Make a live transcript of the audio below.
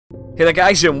Hey there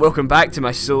guys, and welcome back to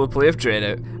my solo play of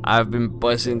Dreadout. I've been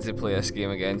buzzing to play this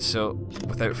game again, so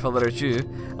without further ado,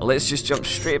 let's just jump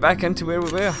straight back into where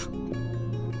we were.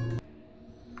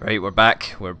 Right, we're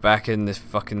back. We're back in this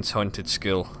fucking haunted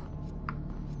school.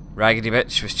 Raggedy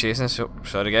bitch was chasing us. Oh,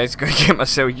 sorry guys, gotta get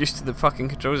myself used to the fucking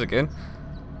controls again.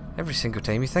 Every single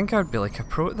time you think I would be like a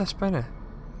pro at this by now.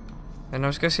 And I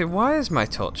was gonna say, why is my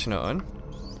torch not on?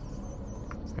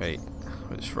 Right,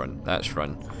 let's run. That's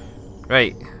run.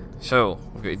 Right. So,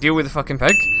 we've got to deal with the fucking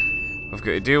pig. We've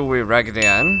got to deal with Raggedy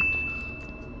Ann.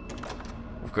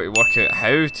 We've got to work out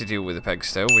how to deal with the pig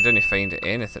still. We didn't find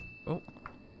anything. Oh.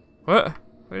 What?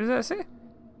 What did that say?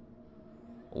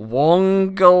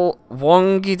 Wongy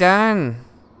Dan.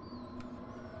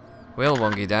 Well,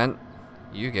 Wongy Dan,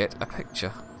 you get a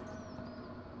picture.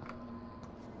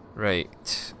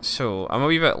 Right. So, I'm a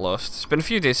wee bit lost. It's been a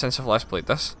few days since I've last played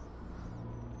this.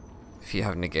 If you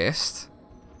haven't guessed.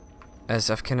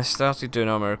 As I've kind of started doing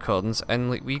all my recordings in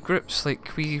like wee groups,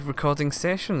 like wee recording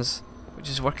sessions, which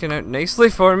is working out nicely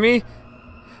for me.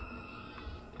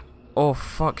 Oh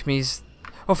fuck me!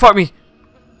 Oh fuck me!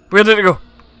 Where did it go?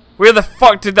 Where the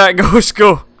fuck did that ghost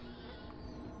go?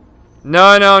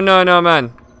 No, no, no, no,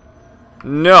 man!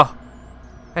 No!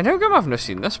 And how come I've not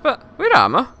seen this bit? Where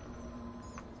am I?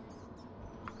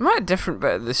 I'm at a different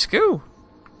bit of the school,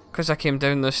 because I came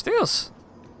down those stairs.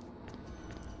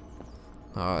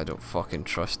 Oh, I don't fucking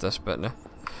trust this bit now.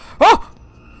 Oh!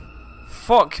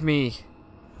 Fuck me.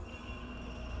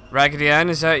 Raggedy Ann,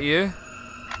 is that you?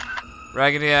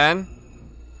 Raggedy Ann?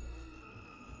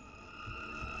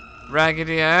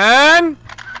 Raggedy Ann?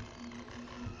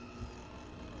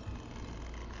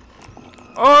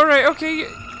 Alright, okay.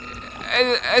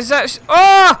 Is that...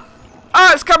 Oh!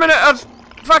 Ah, it's coming at her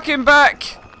fucking back.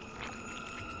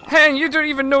 Hen, you don't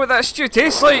even know what that stew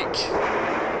tastes like.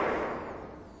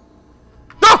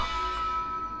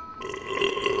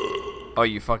 Are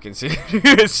you fucking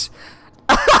serious?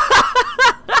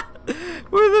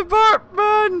 With a bark,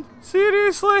 man!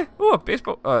 Seriously? Oh, a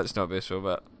baseball. Oh, it's not a baseball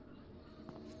bat.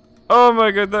 Oh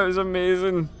my god, that was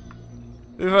amazing.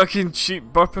 The fucking cheap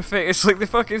burp effect. It's like the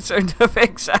fucking sound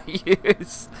effects I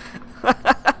use.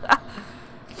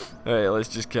 Alright, let's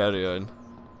just carry on.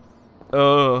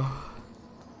 Oh.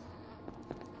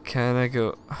 Can I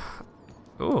go?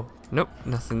 Oh, nope,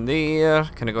 nothing there.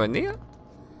 Can I go in there?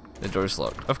 The door's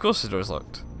locked. Of course the door's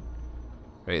locked.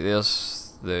 Right,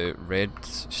 there's the red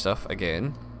stuff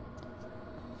again.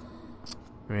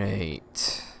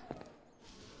 Right.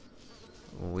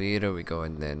 Where are we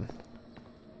going then?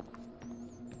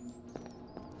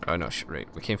 Oh no, right.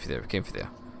 We came through there, we came through there.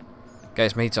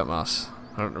 Guys, my head's up my arse.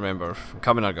 I don't remember if I'm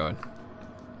coming or going.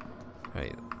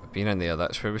 Right, we've been in there,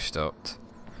 that's where we stopped.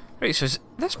 Right, so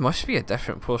this must be a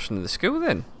different portion of the school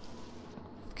then.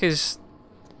 Because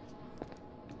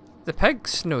the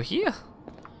pig's no here.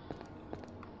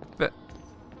 But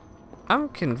I'm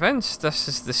convinced this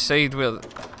is the side where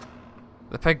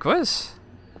the pig was.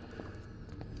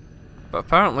 But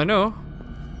apparently no.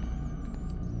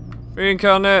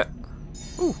 Reincarnate!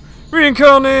 Ooh!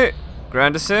 Reincarnate!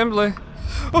 Grand Assembly!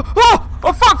 Oh! Oh!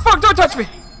 Oh fuck! Fuck! Don't touch me!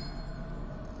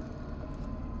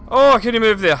 Oh, can you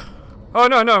move there? Oh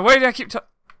no, no, why do I keep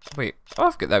wait, oh,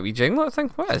 I've got that wee jinglet thing.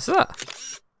 What is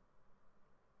that?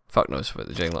 Fuck knows what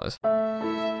the jinglet is.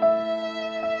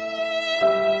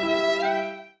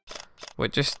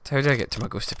 Wait, just how do I get to my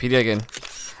Ghostopedia again?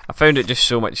 I found it just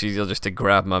so much easier just to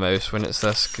grab my mouse when it's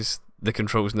this, because the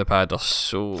controls in the pad are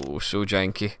so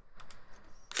janky.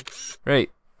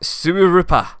 Right,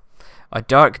 Surupa, a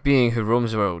dark being who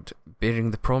roams the world,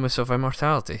 bearing the promise of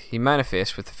immortality. He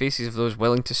manifests with the faces of those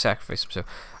willing to sacrifice himself.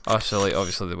 Oh, so like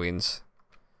obviously the Waynes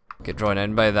get drawn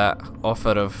in by that offer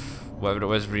of whatever it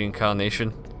was,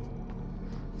 reincarnation.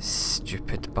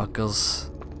 Stupid buggers.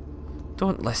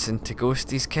 Don't listen to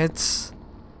ghosties, kids.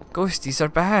 Ghosties are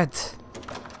bad.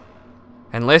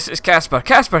 Unless it's Casper.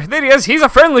 Casper, there he is! He's a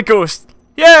friendly ghost!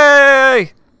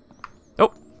 Yay!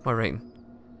 Oh, we're writing.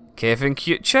 Kevin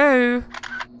Cute Chow.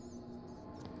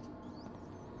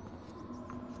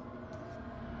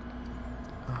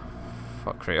 Oh,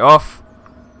 fuck right off.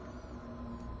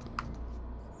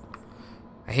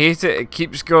 I hate it, it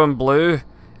keeps going blue.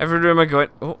 Every room I go in.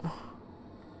 Oh.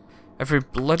 Every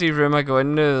bloody room I go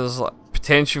into, there's like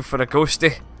potential for a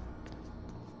ghostie.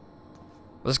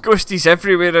 There's ghosties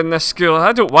everywhere in this school.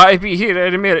 I don't want to be here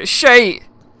anymore. It's shite.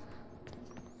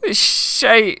 It's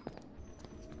shite.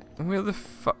 Where the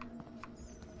fuck?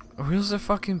 Where's the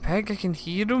fucking pig? I can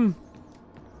hear him.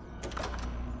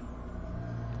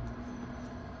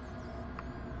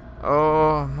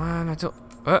 Oh man, I don't.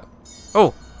 What?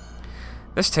 Oh.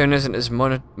 This town isn't as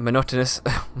monotonous.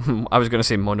 I was going to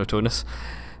say monotonous.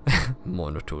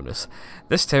 Monotonous.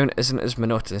 This town isn't as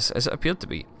monotonous as it appeared to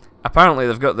be. Apparently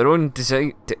they've got their own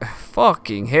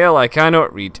fucking hell, I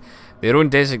cannot read. Their own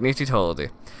designated holiday.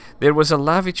 There was a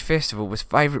lavish festival with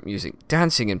vibrant music,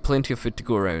 dancing and plenty of food to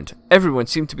go around. Everyone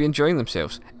seemed to be enjoying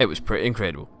themselves. It was pretty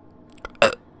incredible.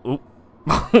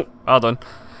 Hold on.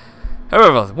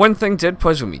 However, one thing did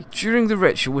puzzle me. During the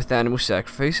ritual with the animal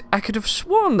sacrifice, I could have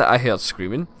sworn that I heard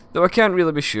screaming, though I can't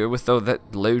really be sure with all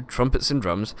that loud trumpets and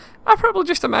drums. I probably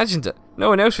just imagined it. No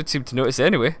one else would seem to notice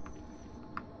anyway.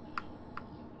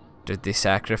 Did they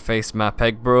sacrifice my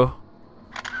pig, bro?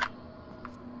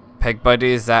 Pig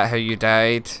buddy, is that how you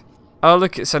died? Oh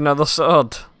look, it's another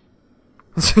sword.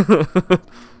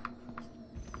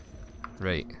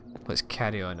 Right, let's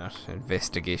carry on our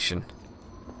investigation.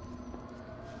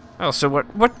 Oh, so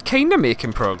we're kind of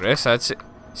making progress, I'd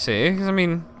say. 'Cause I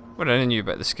mean, we're in a new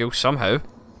bit of the skill somehow.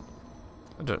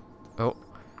 I don't... Oh,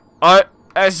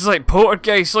 it's like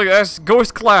poltergeist, look at this,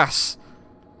 ghost class.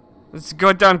 It's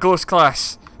goddamn ghost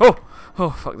class.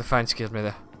 Oh, fuck, the fan scared me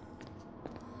there.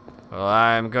 Well,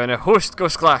 I'm gonna host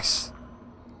ghost class.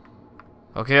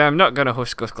 Okay, I'm not gonna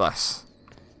host ghost class.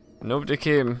 Nobody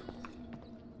came.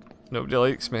 Nobody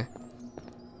likes me.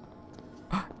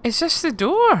 Is this the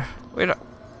door? Wait up.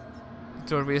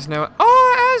 The doorway is now...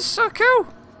 Oh, it is! So cool!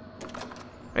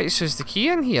 Right, so is the key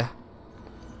in here?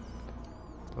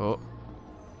 Oh.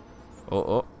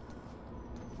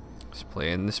 It's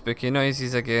playing the spooky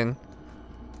noises again.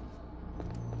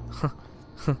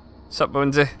 Sup,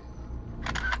 Bonesy?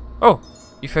 Oh,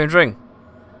 you found ring.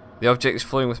 The object is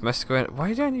flowing with mystical energy.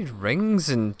 Why do I need rings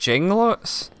and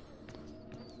jinglots?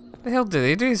 What the hell do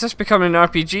they do? Is this becoming an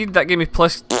RPG? That gave me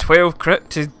plus 12 crit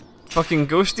to fucking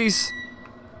ghosties.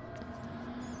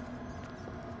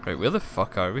 Right, where the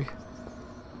fuck are we?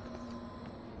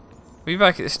 We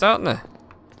back at the start now?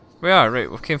 We are, right,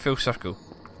 we've came full circle.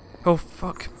 Oh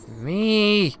fuck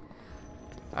me!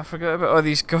 I forgot about all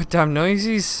these goddamn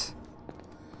noises.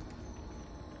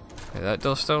 Right, that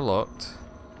door's still locked.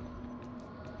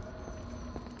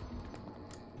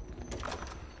 Does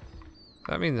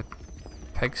that mean the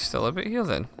pig's still a bit here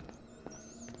then?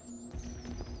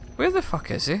 Where the fuck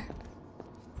is he?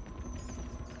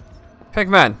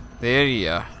 Pigman! There you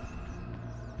are.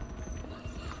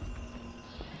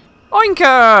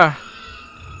 Oinker!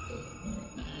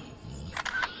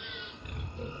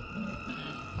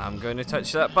 I'm going to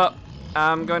touch that butt.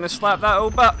 I'm going to slap that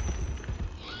old butt.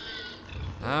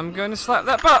 I'm going to slap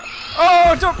that butt.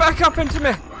 Oh, don't back up into me.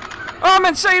 Oh, I'm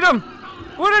inside him.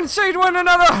 We're inside one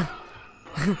another.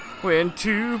 When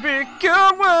two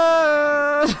become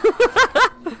one.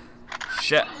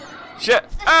 Shit. Shit.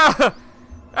 Ah.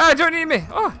 Ah, don't eat me.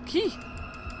 Oh, key.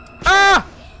 Ah.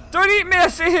 Don't eat me, I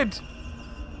said.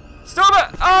 Stop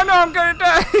it. Oh, no, I'm going to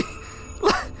die.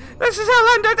 This is how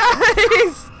Linda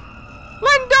dies.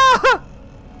 Linda!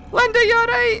 Linda, you're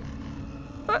right!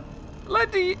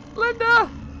 Linda!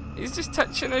 He's just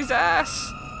touching his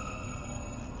ass.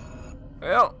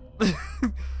 Well,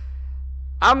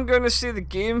 I'm gonna say the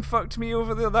game fucked me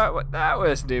over there. That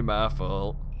wasn't my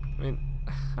fault. I mean,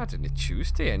 I didn't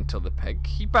choose to enter the pig.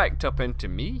 He backed up into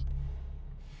me.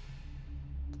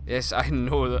 Yes, I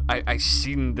know that. I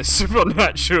seen the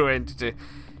supernatural entity.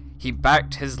 He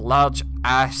backed his large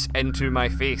ass into my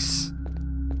face.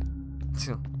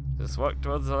 Just walk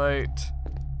towards the light.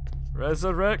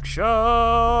 Resurrection! Oh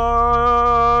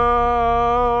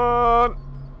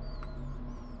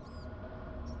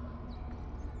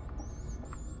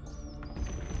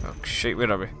shit,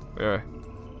 where are we? Where are we?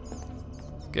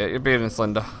 Get your bearings,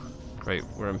 Linda. Right,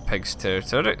 we're in pig's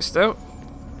territory still.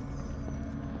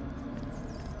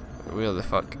 Where the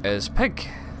fuck is pig?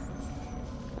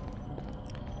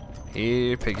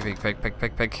 Here, pig.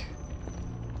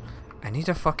 I need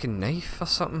a fucking knife or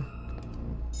something.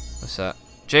 What's that?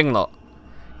 Jinglot.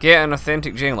 Get an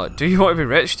authentic jinglot. Do you want to be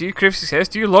rich? Do you crave success?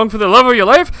 Do you long for the love of your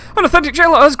life? An authentic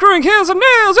jinglot has growing hairs and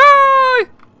nails!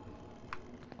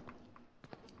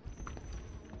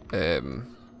 Aye!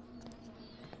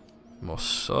 More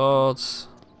swords.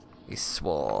 A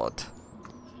sword.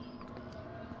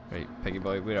 Right, piggy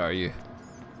boy, where are you?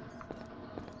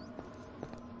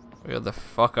 Where the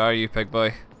fuck are you, pig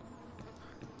boy?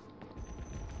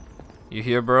 You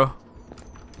here, bro?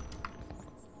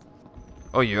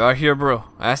 Oh, you are here, bro.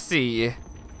 I see you.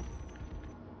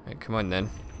 Right, come on then.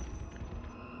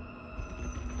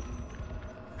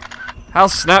 I'll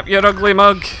snap your ugly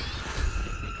mug.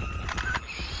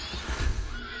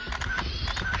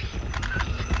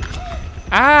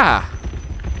 Ah!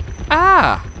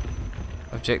 Ah!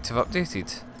 Objective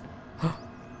updated.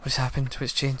 What's happened?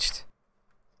 What's changed?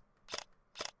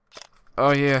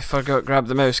 Oh yeah, I forgot to grab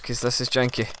the mouse because this is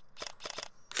janky.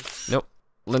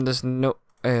 Linda's note.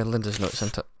 Linda's note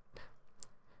sent it.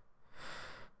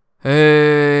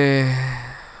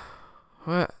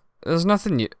 What? There's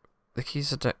nothing new. The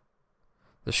keys are down.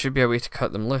 There should be a way to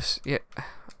cut them loose. Yeah,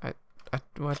 I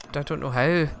don't know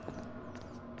how.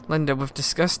 Linda, we've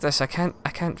discussed this. I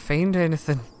can't find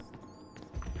anything.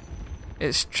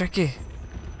 It's tricky.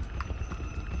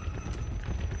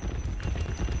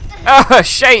 Ah,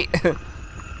 shite!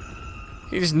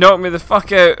 He just knocked me the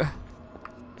fuck out.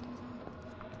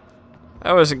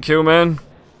 That wasn't cool, man.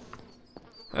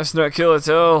 That's not cool at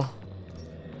all.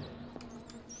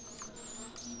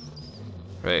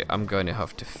 Right, I'm going to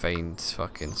have to find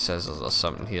fucking scissors or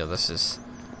something here. This is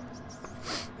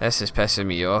pissing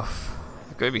me off.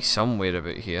 There's got to be somewhere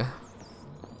about here.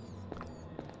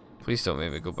 Please don't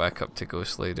make me go back up to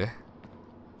Ghost Lady.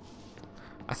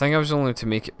 I think I was only to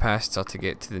make it past her to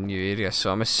get to the new area,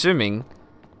 so I'm assuming,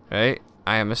 right?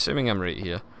 I am assuming I'm right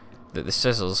here, that the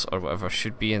scissors or whatever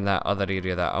should be in that other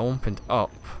area that I opened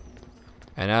up,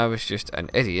 and I was just an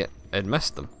idiot and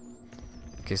missed them,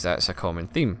 because that's a common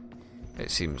theme,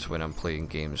 it seems, when I'm playing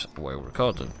games while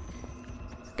recording.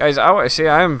 Guys, I want to say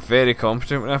I am very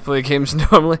competent when I play games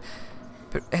normally,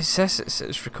 but it's this,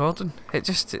 it's recording. It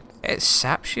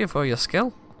saps you of all your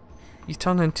skill. You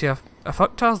turn into a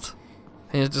fucktard.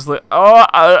 And you're just like, oh,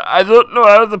 I don't know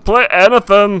how to play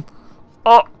anything.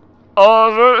 Oh,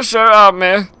 don't shout at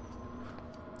me.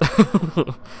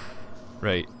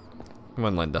 Right. Come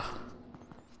on, Linda.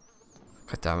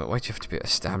 God damn it, why'd you have to be at a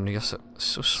stamina? You're so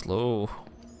slow.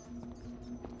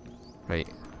 Right.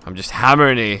 I'm just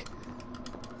hammering it,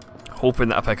 hoping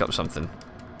that I pick up something.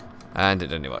 And it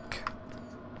didn't work.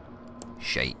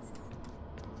 Shite.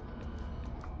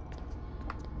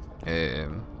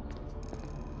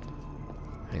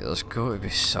 Right, there's got to be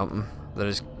something. There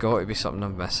has got to be something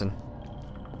I'm missing.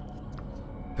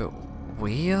 But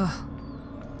where?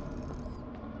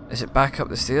 Is it back up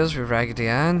the stairs with Raggedy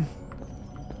Ann?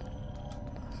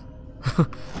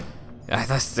 Yeah,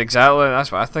 that's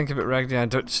what I think about Raggedy Ann.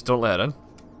 Just don't let her in.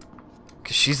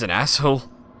 Because she's an asshole.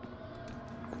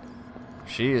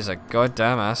 She is a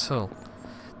goddamn asshole.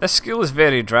 This school is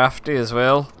very drafty as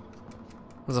well.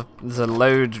 There's a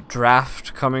loud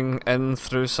draft coming in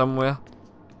through somewhere.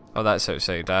 Oh, that's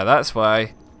outside. That's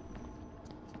why.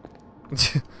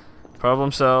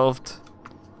 Problem solved.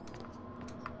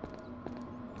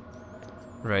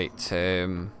 Right,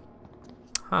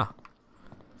 huh.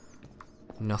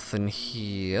 Nothing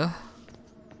here.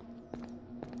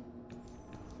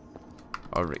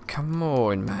 Alright, come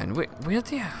on, man. Where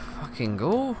do you fucking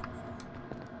go?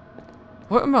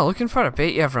 What am I looking for? I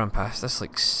bet you I've run past this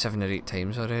like 7 or 8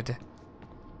 times already.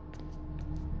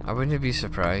 I wouldn't be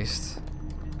surprised.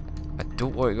 I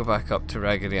don't want to go back up to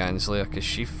Raggedy Ann's lair because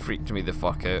she freaked me the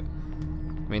fuck out.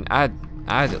 I mean, I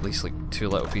had at least like 2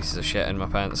 little pieces of shit in my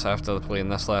pants after playing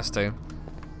this last time.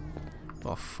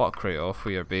 Oh, fuck right off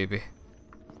with your baby.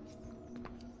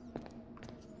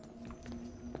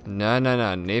 No,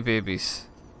 babies.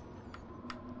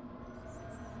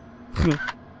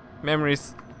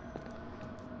 Memories.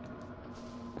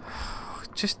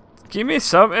 Just give me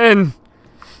something.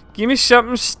 Give me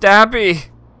something stabby.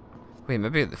 Wait,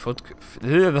 maybe at the food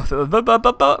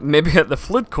maybe at the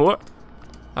food court.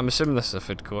 I'm assuming this is a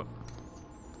food court.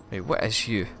 Wait, what is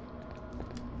you?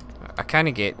 I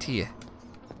can't get to you.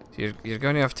 So you're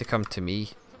going to have to come to me.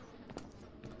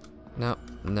 No.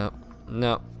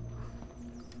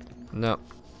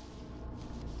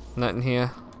 Nothing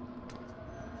here.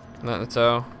 Nothing at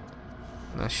all.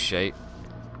 That's shite.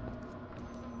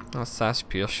 That's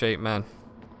pure shite, man.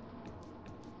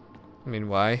 I mean,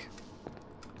 why?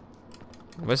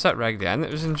 Was that Raggedy Ann that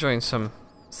was enjoying some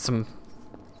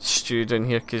stew down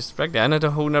here? Because Raggedy Ann had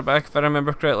a hole in her back, if I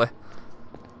remember correctly.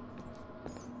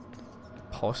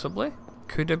 Possibly.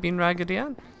 Could have been Raggedy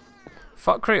Ann.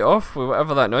 Fuck right off with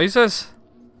whatever that noise is.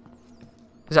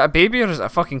 Is that a baby or is it a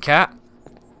fucking cat?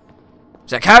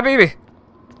 Is it a cat baby?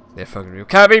 They're fucking real.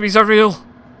 Cat babies are real!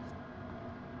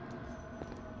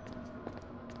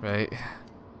 Right.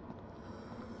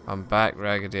 I'm back,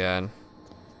 Raggedy Ann.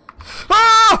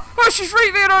 Ah! Oh, she's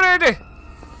right there already!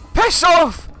 Piss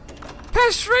off!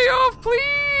 Piss right off,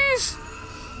 please!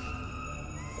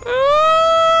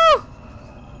 Ah!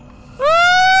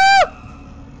 Ah!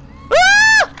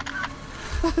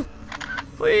 Ah!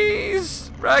 Please!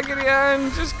 Raggedy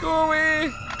Ann, just go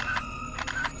away!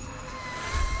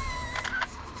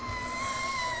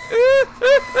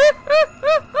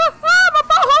 My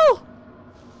butthole!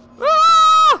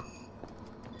 Ah!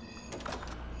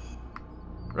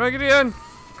 Raggedy Ann,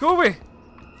 go away!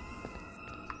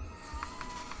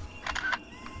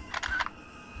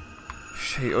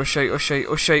 Shit, shite, oh shite, oh shite,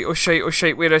 oh shite, oh shite, oh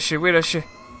shite, where is she, where is she?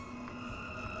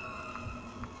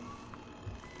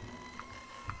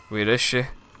 Where is she?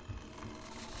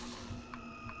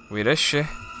 Where is she?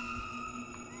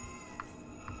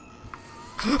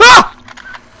 Ah!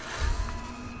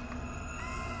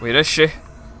 Where is she?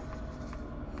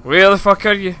 Where the fuck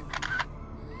are you?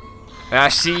 I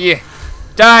see you.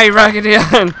 Die, Raggedy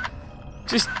Ann!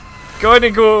 Just gonna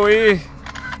go away.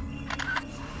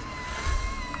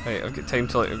 Right, I've got time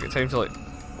till it, I've got time till it.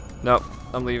 No,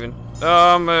 I'm leaving.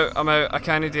 Oh, I'm out, I'm out. I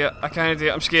can't do it, I can't do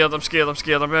it. I'm scared, I'm scared, I'm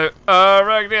scared, I'm out. Oh,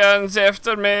 Raggedy Ann's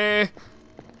after me.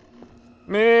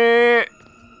 Me!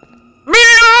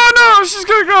 Oh no, she's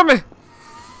gonna grab me!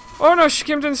 Oh no, she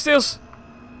came down the stairs.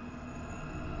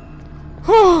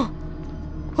 Oh!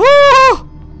 Oh!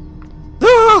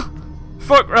 Ah!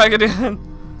 Fuck Raggedy Ann.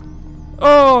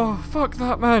 Oh, fuck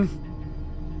that, man.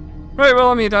 Right, well,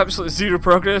 I made absolutely zero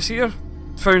progress here.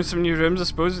 Found some new rooms, I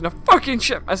suppose, and I fucking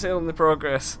shit myself in the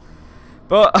progress.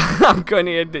 But I'm going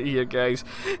to end it here, guys.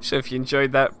 So if you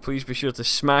enjoyed that, please be sure to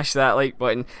smash that like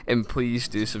button, and please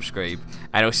do subscribe.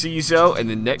 And I'll see you all in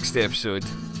the next episode.